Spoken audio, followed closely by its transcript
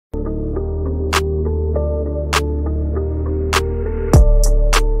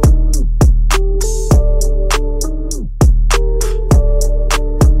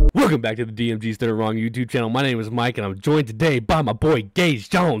Welcome back to the DMG Stood It Wrong YouTube channel. My name is Mike, and I'm joined today by my boy Gage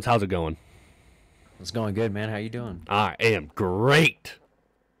Jones. How's it going? It's going good, man. How you doing? I am great.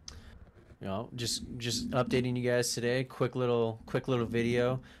 You know, just updating you guys today. Quick little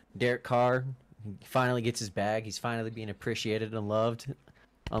video. Derek Carr finally gets his bag. He's finally being appreciated and loved,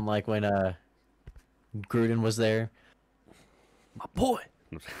 unlike when Gruden was there. My boy.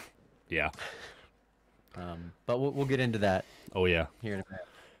 Yeah. But we'll get into that. Oh yeah. Here in a minute.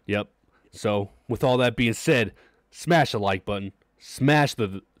 Yep. So, with all that being said, smash the like button, smash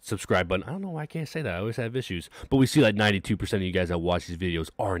the subscribe button. I don't know why I can't say that. I always have issues. But we see like 92% of you guys that watch these videos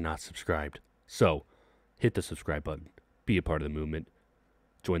are not subscribed. So, hit the subscribe button. Be a part of the movement.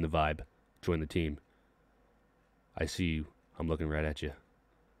 Join the vibe. Join the team. I see you. I'm looking right at you.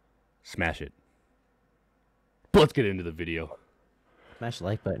 Smash it. But let's get into the video. Smash the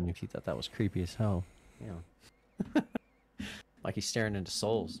like button if you thought that was creepy as hell. Yeah. Like he's staring into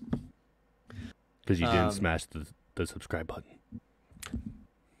souls. Because you didn't smash the subscribe button.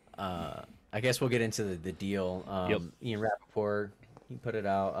 I guess we'll get into the deal. Yep. Ian Rappaport, he put it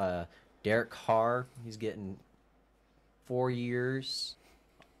out. Derek Carr, he's getting 4 years.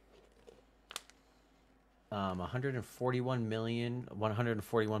 141 million,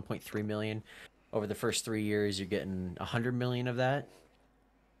 141.3 million. Over the first 3 years, you're getting 100 million of that.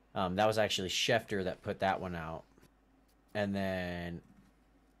 That was actually Schefter that put that one out. And then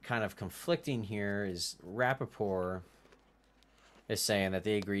kind of conflicting here is Rappaport is saying that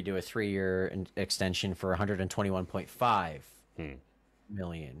they agreed to a 3-year extension for 121.5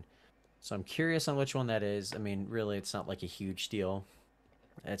 million. So I'm curious on which one that is. I mean, really, it's not like a huge deal.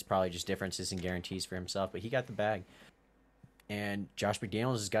 It's probably just differences in guarantees for himself, but he got the bag. And Josh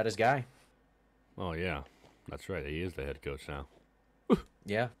McDaniels has got his guy. Oh, yeah. That's right. He is the head coach now.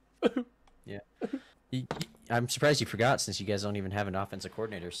 Yeah. Yeah. I'm surprised you forgot, since you guys don't even have an offensive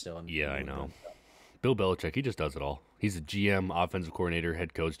coordinator still. Yeah, I know. Bill Belichick, he just does it all. He's a GM, offensive coordinator,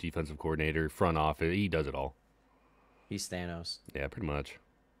 head coach, defensive coordinator, front office. He does it all. He's Thanos. Yeah, pretty much.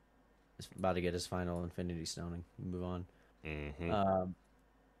 He's about to get his final Infinity Stone and move on. Mm-hmm.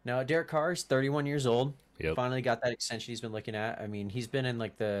 Now, Derek Carr is 31 years old. Yep. Finally got that extension he's been looking at. I mean, he's been in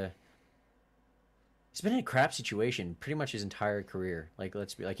he's been in a crap situation pretty much his entire career. Like,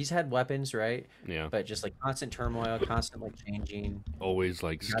 let's be like, he's had weapons, right? Yeah. But just like constant turmoil, constant like changing. Always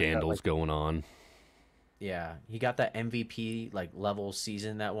like scandals going on. Yeah, he got that MVP like level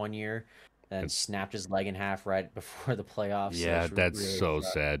season that 1 year, then snapped his leg in half right before the playoffs. Yeah, so that's really so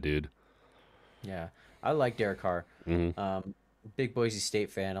sad, dude. Yeah, I like Derek Carr. Mm-hmm. Big Boise State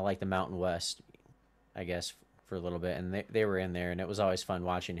fan. I like the Mountain West, I guess, for a little bit, and they were in there, and it was always fun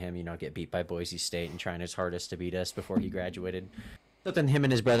watching him, you know, get beat by Boise State and trying his hardest to beat us before he graduated. Something him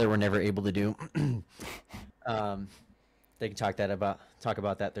and his brother were never able to do. They can talk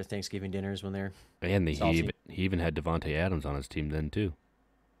about that their Thanksgiving dinners when they're he even had Devontae Adams on his team then too.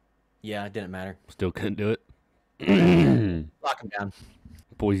 Yeah, it didn't matter. Still couldn't do it. Lock him down.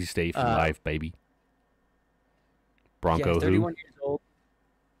 Boise State for life, baby. Bronco, yeah, 31 years old.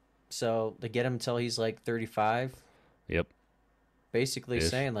 So they get him until he's like 35. Yep. Basically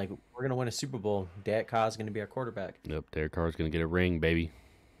saying like, we're gonna win a Super Bowl. Derek Carr's gonna be our quarterback. Yep. Derek Carr's gonna get a ring, baby.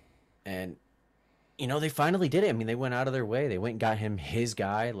 And you know, they finally did it. I mean, they went out of their way. They went and got him his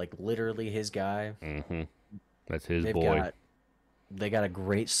guy, like literally his guy. Mm-hmm. That's his boy. They got a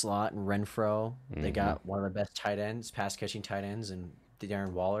great slot in Renfro. Mm-hmm. They got one of the best tight ends, pass catching tight ends, and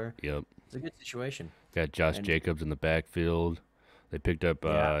Darren Waller. Yep. It's a good situation. Got Josh Jacobs in the backfield. They picked up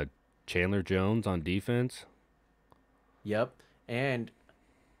Chandler Jones on defense. Yep. And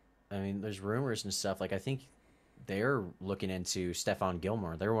I mean, there's rumors and stuff. Like, I think they're looking into Stephon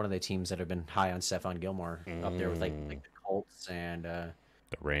Gilmore. They're one of the teams that have been high on Stephon Gilmore up there with like the Colts and the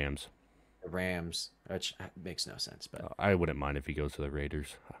Rams. The Rams, which makes no sense, but I wouldn't mind if he goes to the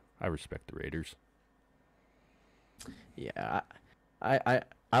Raiders. I respect the Raiders. Yeah, I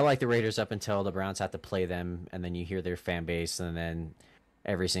like the Raiders up until the Browns have to play them, and then you hear their fan base, and then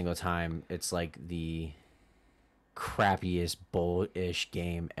every single time it's like the crappiest bullish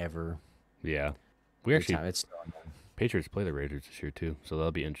game ever. Yeah. We actually Patriots play the Raiders this year too, so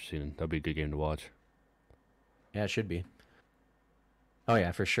that'll be interesting. That'll be a good game to watch. Yeah, it should be. Oh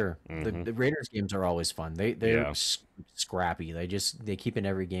yeah, for sure. Mm-hmm. The Raiders games are always fun. They're scrappy. They keep in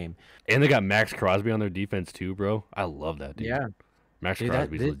every game. And they got Max Crosby on their defense too, bro. I love that dude. Yeah, Max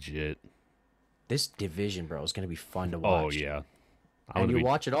Crosby's legit. This division, bro, is gonna be fun to watch. Oh yeah. And you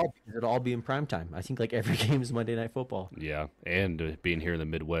watch it all because it'll all be in prime time. I think like every game is Monday Night Football. Yeah, and being here in the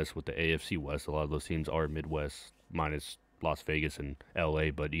Midwest with the AFC West, a lot of those teams are Midwest, minus Las Vegas and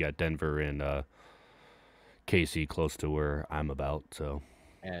LA, but you got Denver and KC close to where I'm about, so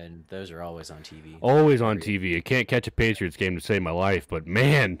and those are always on TV. Always on TV. I can't catch a Patriots game to save my life, but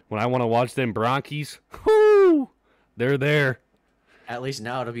man, when I want to watch them Bronchies, whoo, they're there. At least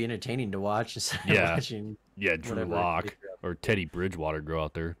now it'll be entertaining to watch instead of Yeah. watching. Yeah, Drew Whatever. Lock or Teddy Bridgewater go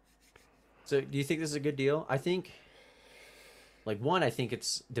out there. So, do you think this is a good deal? I think, like, one, I think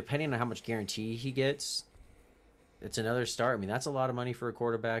it's depending on how much guarantee he gets. It's another start. I mean, that's a lot of money for a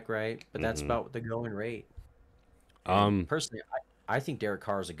quarterback, right? But that's about the going rate. And personally, I think Derek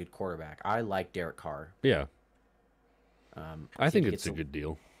Carr is a good quarterback. I like Derek Carr. Yeah. I think he it's gets a good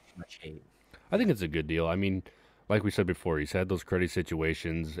deal. much hate. I think it's a good deal. I mean, like we said before, he's had those cruddy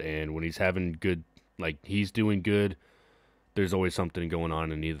situations, and when he's having good, like he's doing good, there's always something going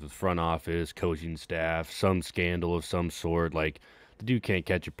on in either the front office, coaching staff, some scandal of some sort. Like the dude can't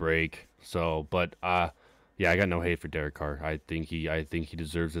catch a break. So, but yeah, I got no hate for Derek Carr. I think he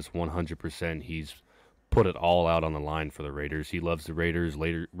deserves this 100%. He's put it all out on the line for the Raiders. He loves the Raiders.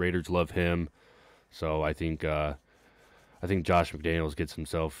 Raiders love him. So I think Josh McDaniels gets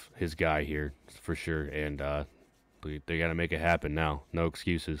himself his guy here for sure, and they got to make it happen now. No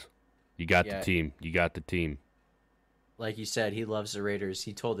excuses. You got the team. You got the team. Like you said, he loves the Raiders.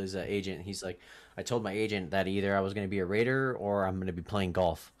 He told his agent, he's like, I told my agent that either I was going to be a Raider or I'm going to be playing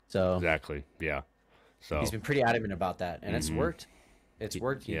golf. So Exactly. Yeah. So he's been pretty adamant about that, and it's worked. It's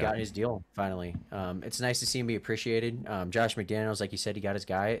worked. He Yeah. got his deal finally. It's nice to see him be appreciated. Josh McDaniels, like you said, he got his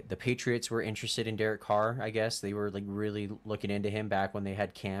guy. The Patriots were interested in Derek Carr. I guess they were like really looking into him back when they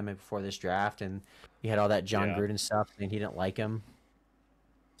had Cam before this draft, and he had all that John Yeah. Gruden stuff, and he didn't like him.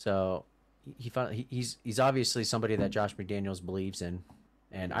 So he's obviously somebody that Josh McDaniels believes in,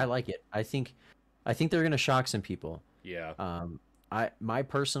 and I like it. I think they're gonna shock some people. yeah. My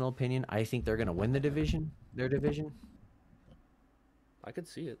personal opinion, I think they're gonna win their division. I could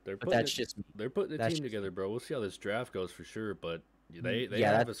see it. But that's just they're putting a that's team just- together, bro. We'll see how this draft goes for sure. But they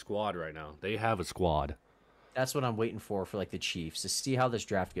Yeah, have a squad right now. They have a squad. that's what I'm waiting for like the Chiefs to see how this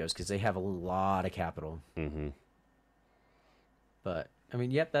draft goes because they have a lot of capital. Mm-hmm. But I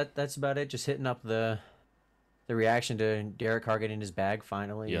mean, yep, that's about it. Just hitting up the reaction to Derek Carr getting his bag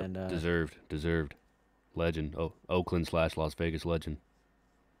finally, Yep. and Deserved. Legend. Oh, Oakland/Las Vegas legend.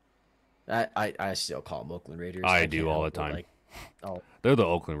 I still call them Oakland Raiders. I can't do all help the but, time. Like, oh, They're the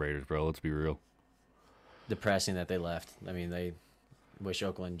Oakland Raiders, bro. Let's be real. depressing that they left. I mean, they wish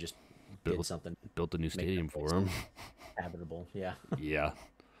Oakland just did Built- something Built a new Make that stadium for place him. habitable. Yeah, Yeah.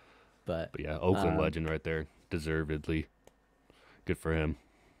 but But yeah, Oakland Um, legend right there. Deservedly. Good for him.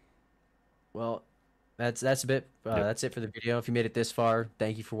 well, that's a bit. Yep. That's it for the video. If you made it this far,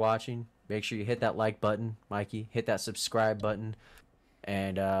 thank you for watching. Make sure you hit that like button, Mikey. Hit that subscribe button,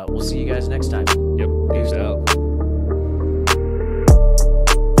 and we'll see you guys next time. Yep. Peace out.